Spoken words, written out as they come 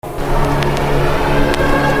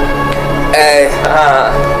Hey,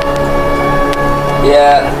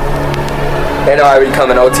 yeah. They know I be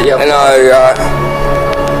coming OTF. They know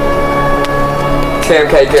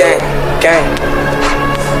KMK gang.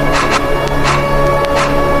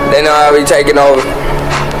 They know I be taking over.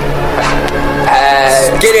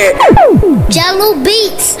 Get it. Jello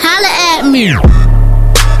Beats, holla at me.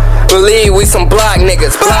 Believe we some block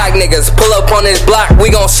niggas. Pull up on this block, we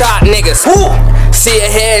gon' shot niggas. See a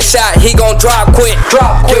headshot, he gon' drop quick.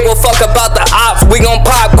 Give a fuck about the ops, we gon'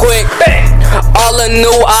 pop quick. All the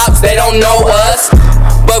new ops, they don't know us.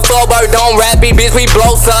 But Flowbird don't rap, bitch, we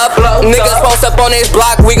blows up. Niggas post up on this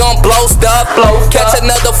block, we gon' blow stuff. Catch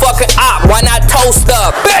another fucking op, why not toast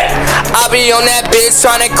up? I be on that bitch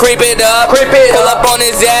tryna creep it up. Pull up on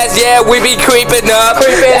his ass, yeah, we be creeping up.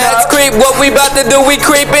 Ass creep, what we bout to do, we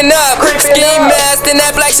creeping up. Ski mask in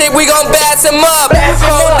that black shit, we gon' bass him up.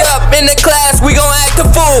 Hold up in the class, we gon' act a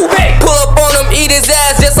fool. Pull up on him, eat his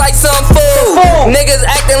ass just like some food. Niggas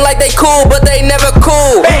acting like they cool, but they never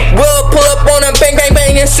cool. We'll pull up on him, bang, bang,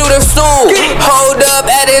 bang, and shoot a stool. Hold up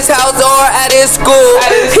at his house or at his school.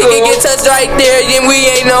 He can get touched right there, and we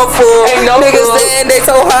ain't no fool. Niggas saying they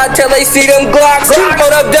so hot till they see them Glocks.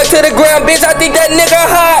 Hold up, duck to the ground, bitch, I think that nigga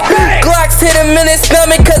hot. Glocks hit him in his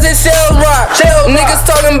stomach cause it's shell rock. Niggas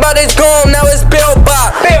talking about it's gone, now it's Bill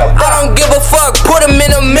Bop. I don't give a fuck, put him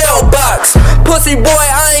in a mailbox. Pussy boy,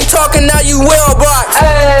 I ain't talking, now you will box.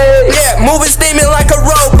 Yeah, moving steaming like a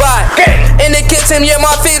robot. In the kitchen, yeah,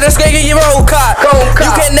 my feet are skanking your old cop.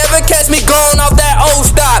 You can never catch me going off that old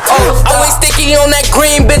stop. Always sticky on that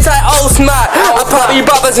green, bitch, I old smart. I pop you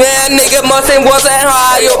poppers, man, nigga mustn't wasn't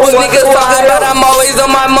high. Yo, niggas talking about I'm always on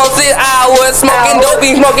my mostly hours. Smoking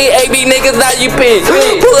dopey, smoking AB, niggas not you pigs.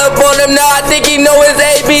 Pull up on him now, I think he know his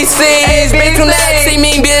ABCs. Bitch, do not see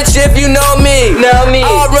me, bitch, if you know me.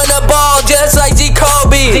 I'll run the ball just like G.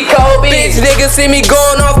 Kobe. Bitch, niggas see me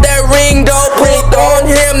going off that ring, though. Pull on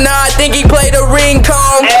him now, I think he played a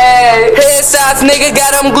ringtone. Headshots, nigga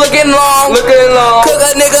got him looking long. Cook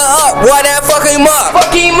a nigga up, why that fuck him up?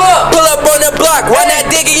 Pull up on the block, why not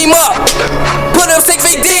dig him up? Put him 6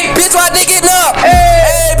 feet deep, bitch, why digging up?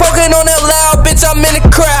 Hey, poking on that loud, bitch, I'm in the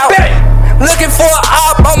crowd. Looking for an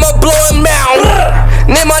op, I'ma blow him out.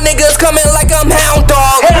 Then my niggas coming like I'm hound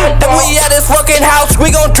dog. If we at his fucking house,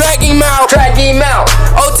 we gon' drag him out.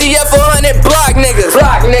 OTF 100 block niggas.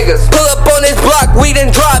 Pull up on this block, we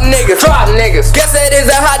done drop niggas. Guess that is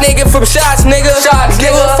a hot nigga from shots, nigga.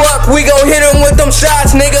 Give a fuck, we gon' hit him with them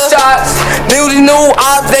shots, nigga. These new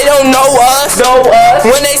ops, they don't know us.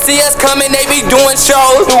 When they see us coming, they be doing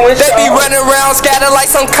shows. They be running around scattered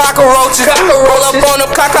like some cockroaches. Roll up on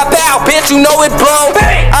them, cock-a-pow, bitch, you know it blown.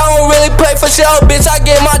 I don't really play for show, bitch, I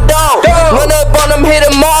get my dough. Run up on them, hit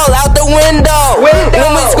them all out the window.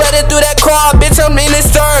 When we squatted through that car, bitch, I'm in the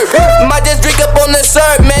surf. Might just drink up on the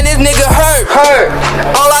surf, man, this nigga hurt.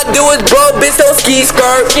 All I do is blow, bitch, so ski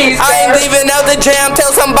skirt. I ain't leaving out the jam till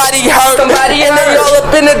somebody hurt. And they all up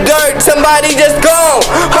in the dirt, somebody just gone.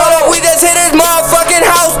 Hold up, we just hit his motherfucking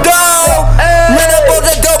house down. Run up on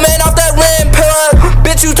the dope, man, off that ram plug.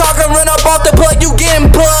 Bitch, you talking, run up off the plug, you getting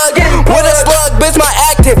plugged. With a slug, bitch, my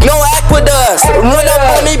active, no act with us. Run up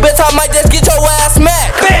on me, bitch, I might just get your ass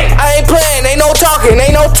smacked. I ain't playing, ain't no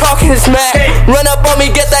talking smack. Run up on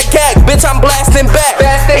me, get that gag, bitch, I'm blasting back.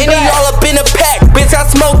 Any y'all up in the pack, bitch, I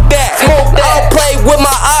smoke that. I don't play with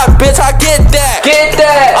my ops, bitch, I get that.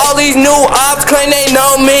 All these new ops claim they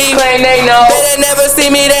know me. They done never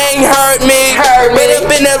see me, they ain't heard me. But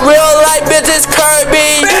up in the real life, bitch, it's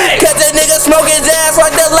Kirby. Catch a nigga smoke his ass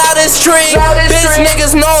like the loudest tree. Bitch,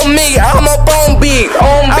 niggas know me, I'm up on beat.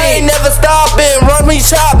 I ain't never stopping, run me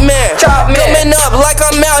chop man. Coming up like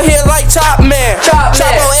I'm out here like Chop Man.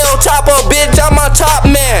 Chapo El Chapo, bitch, I'm a Chop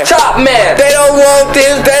Man. They don't want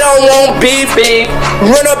this, they don't want beef.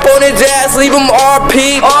 Run up on his ass, leave him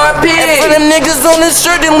RP. And put them niggas on the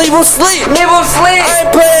shirt and leave him sleep. I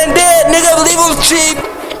ain't playing dead, nigga, leave him cheap.